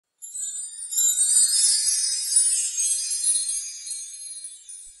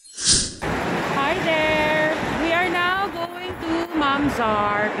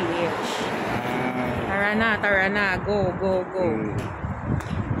Mamzar Beach. Tara na. Go.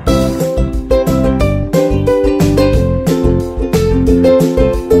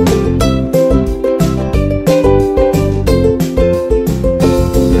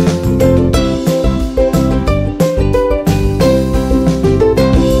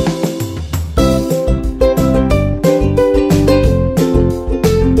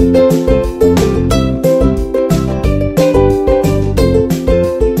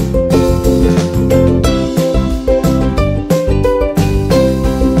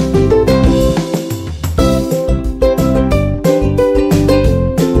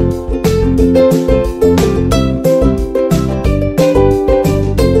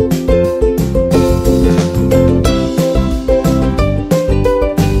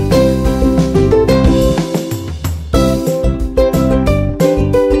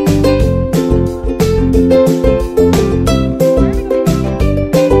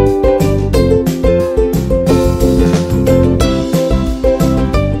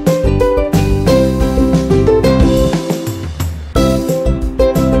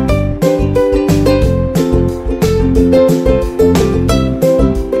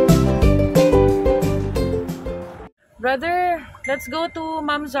 Brother, let's go to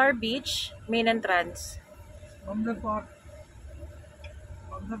Mamzar Beach, main entrance. Mamzar Park.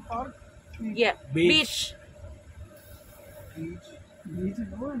 Yeah, beach. Beach is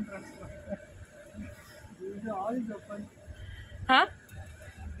no entrance. Beach all is open. Huh?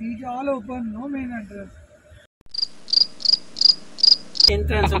 Beach all open, no main entrance.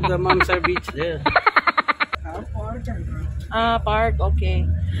 Entrance of the Mamzar Beach there. Park entrance. Park, okay.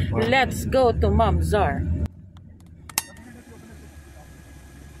 Let's go to Mamzar.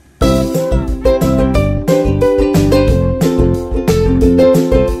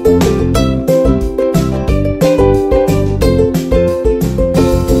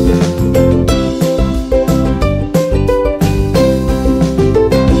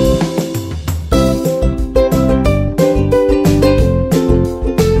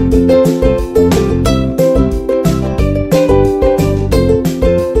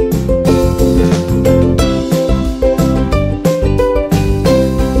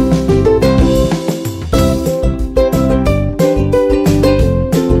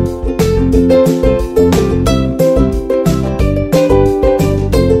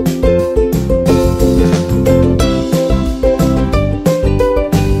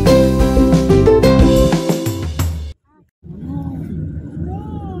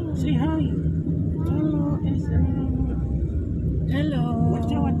 Say hi. Hello.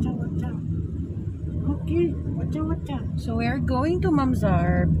 Watcha. Okay, watcha. So we're going to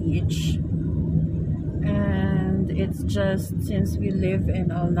Mamzar Beach, and it's just, since we live in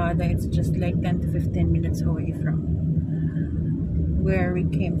Alnada, it's just like 10 to 15 minutes away from where we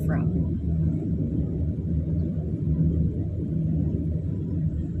came from.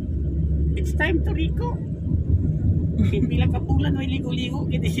 It's time to Rico. Pila ka bulan may ligo-ligo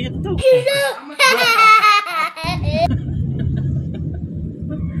kay desierto.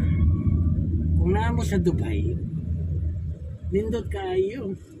 Kung naamo sa Dubai, nindot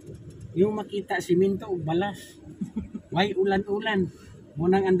kayo. Yung makita siminto o balas. Way ulan-ulan.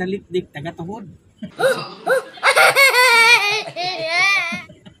 Munang andalikdik taga-tuhod.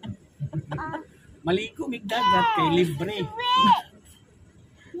 Maligo mig dagat kay libre.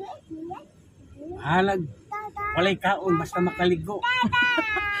 Halag. Walay kaon basta makaligo.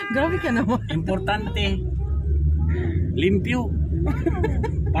 Grabe ka naman. Importante. Limpyo.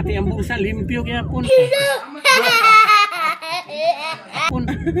 Pati ang busa limpyo kaya pun.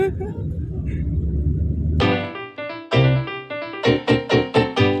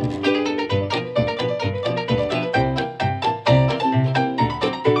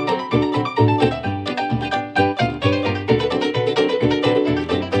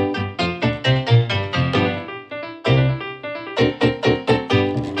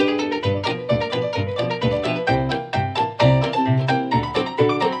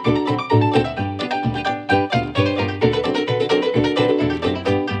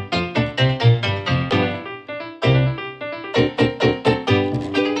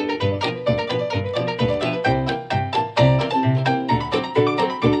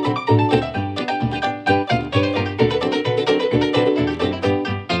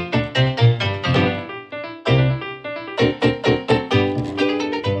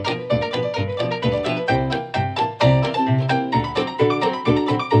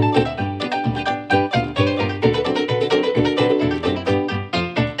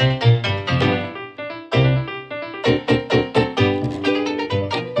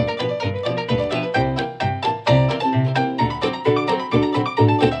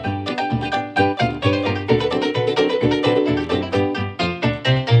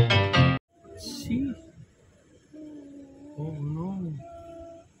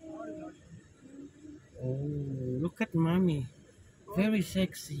 Look at mommy. Very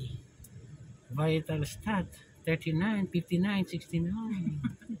sexy. Vital stat. 39, 59, 69.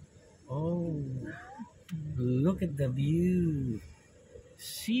 Oh, look at the view.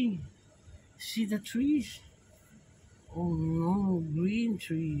 See? See the trees? Oh no, green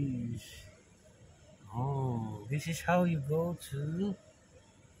trees. Oh, this is how you go to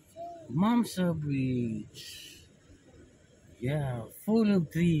Mamsa Bridge. Yeah, full of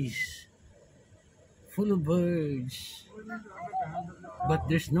trees, full of birds. But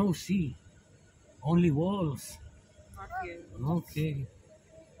there's no sea, only walls. Not yet. Okay.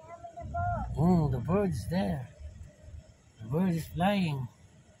 Oh, the bird's there. The bird is flying.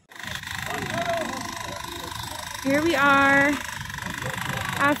 Here we are.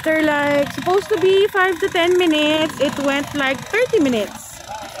 After like supposed to be 5 to 10 minutes, it went like 30 minutes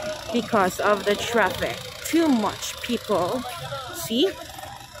because of the traffic. Too much people. See?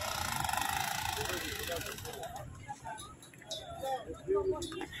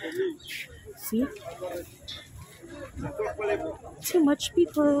 See? Too much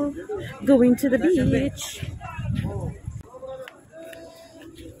people going to the beach.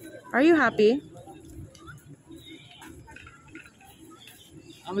 Are you happy?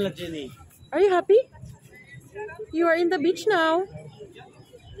 Are you happy? You are in the beach now.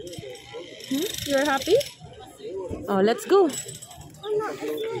 You are happy? Oh, let's go.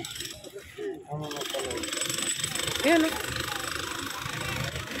 Yeah, look.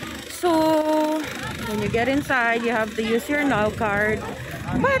 So, when you get inside, you have to use your NAL card.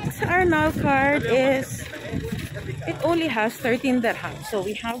 But our NAL card is, it only has 13 dirhams. So,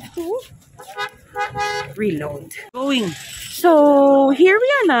 we have to reload. Going. So, here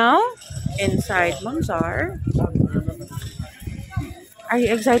we are now inside Mamzar. Are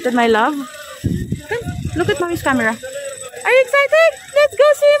you excited, my love? Come, look at mommy's camera. Are you excited? Let's go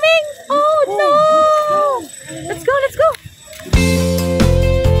swimming! Oh no! Let's go, let's go!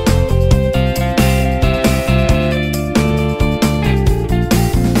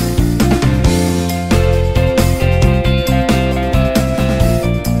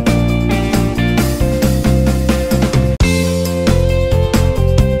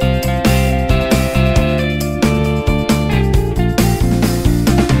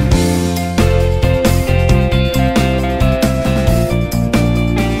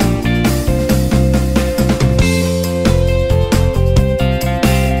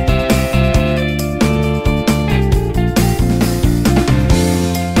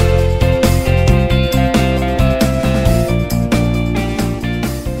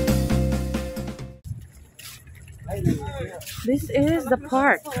 This is the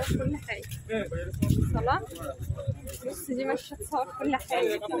park.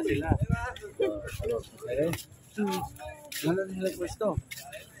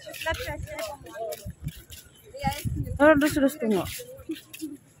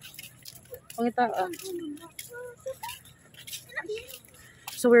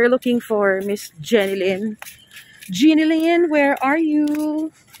 So we're looking for Miss Jenny Lynn. Jenny Lynn, where are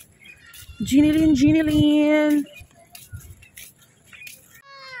you? Jenny Lynn, Jenny Lynn.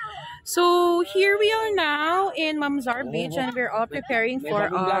 So here we are now in Mamzar Beach and we're all preparing for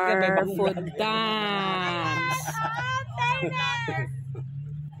our food dance.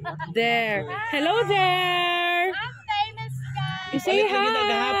 There. Hello there. I'm famous, guys. You say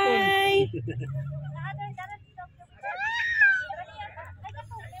hi.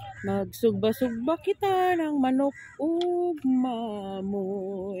 Magsugba-sugba kita ng manok ug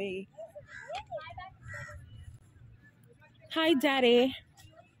mamoy. Hi, Daddy.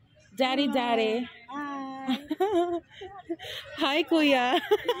 Daddy. Hi. Hi, Kuya.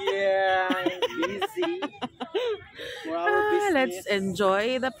 Yeah, busy. For our business. Let's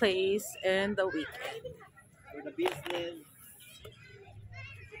enjoy the place and the weekend. For the business.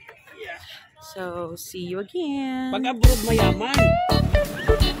 Yeah. So, see you again. Pag abroad mayaman.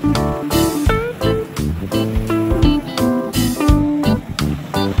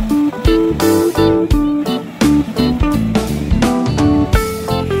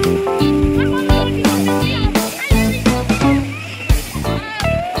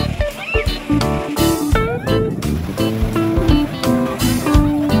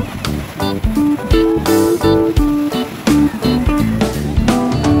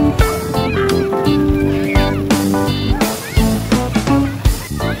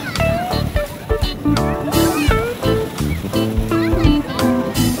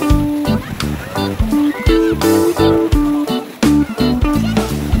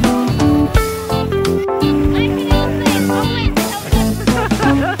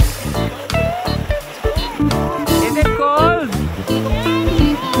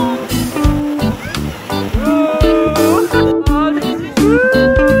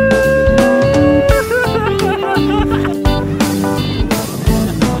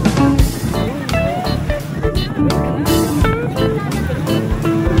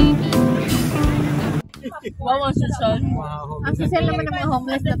 Nelson. Wow. Ang sisel naman ng mga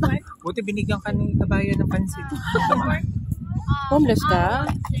homeless na to. Buti binigyan ka ng kabayan ng pansit. Homeless ka?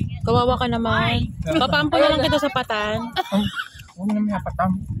 Kawawa ka naman. Papampo na lang kita sa patan. Huwag naman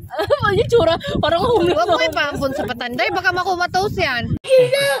napatam. Ano yung tsura? Parang homeless. Huwag mo ipampun sa patanday. Baka makumatos yan.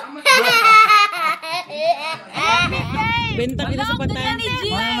 Benta kita sa patan.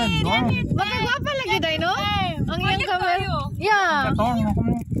 Makagwapa lagi day, no? Ang iyong kamay. Yeah. Ito,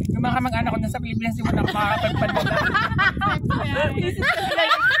 yung mga kamag-anak ko na sa Pilipinas, yung mga makakapagpad na.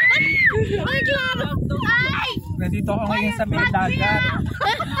 Ay, klaro. Ay! Nandito ako ngayon sa may dagat.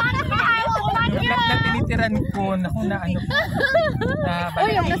 Yung kat na tinitiran ko, naku na ano po.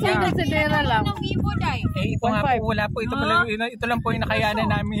 Uy, ang nasa Considera lang. Eh, ito nga po, wala po. Ito lang po yung nakayanan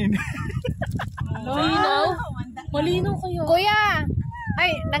namin. Malinaw? Malinaw kayo. Kuya!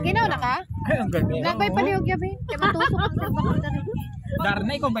 Ay, naginaw na ka? Ay, ang ganda. Nagbay palihog yabi. Kaya matusok ang sabak na rin.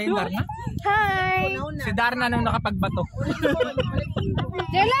 Darna, ikaw ba yung Darna? Hi! Si Darna nung nakapagbato.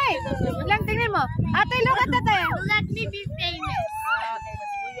 Jelay! Lang, tingnan mo. Ate, look at ate. Let me be famous.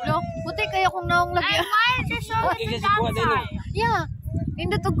 No, puti kayo kung naong lagi. I want to show the downside. Yeah.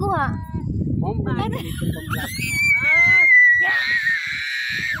 Indutog ko ha.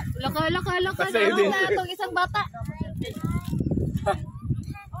 Laka. Naroon na itong isang bata.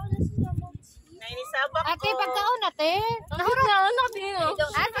 Ate, pagkaon ate. Nahurong na ako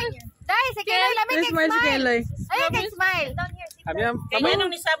ate. Dahil, si Keloy lamig kay smile. Ay, kay smile. Kaya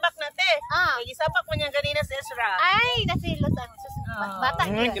nung nisabak na te. Nisabak mo niya ganina sa Ezra. Ay, nasilos ang bata.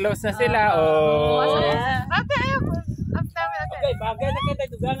 Close na sila. Oh. Ate, ayaw. Okay, bagay na kita.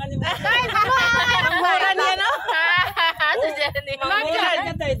 Dugangan niyo. Dahil, mura niya, no? Si Jenny. Magkakal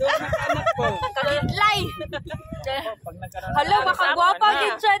ka tayo. Doon sa anak ko. Kagitlay. Hala, makagwapa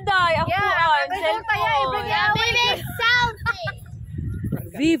din siya, Day. Ako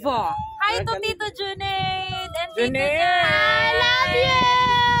Viva! Hi to Tito Junaid and Tito Junaid! I love you!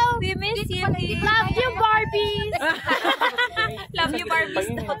 We miss you. Love you, Barbies! Love you,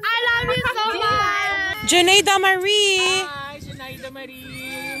 Barbies. I love you so much! Junaida Marie! Hi, Junaida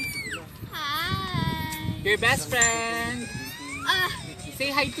Marie. Hi! Your best friend.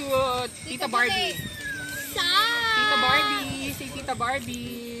 Say hi to Tita Barbie. Tita Barbie. Say Tita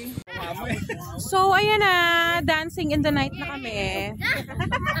Barbie. So, ayan na. Dancing in the night na kami.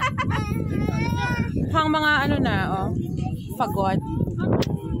 Pang mga ano na, oh. Pagod.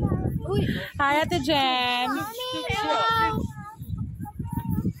 Hi, Ate Jen.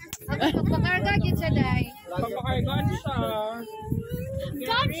 Pagpakarga din siya, Day. Papakargaan siya.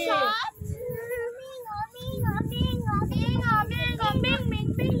 Gunshot?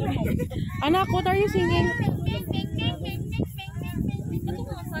 Anak, what are you singing?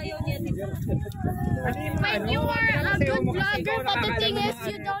 When you are a good vlogger, but the thing is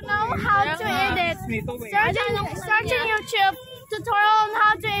you don't know how to edit. Search on YouTube tutorial on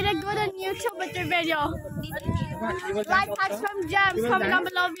how to edit good on YouTube with your video. Like hacks from Gems. Comment down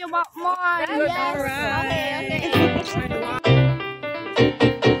below if you want more. Yes. Okay.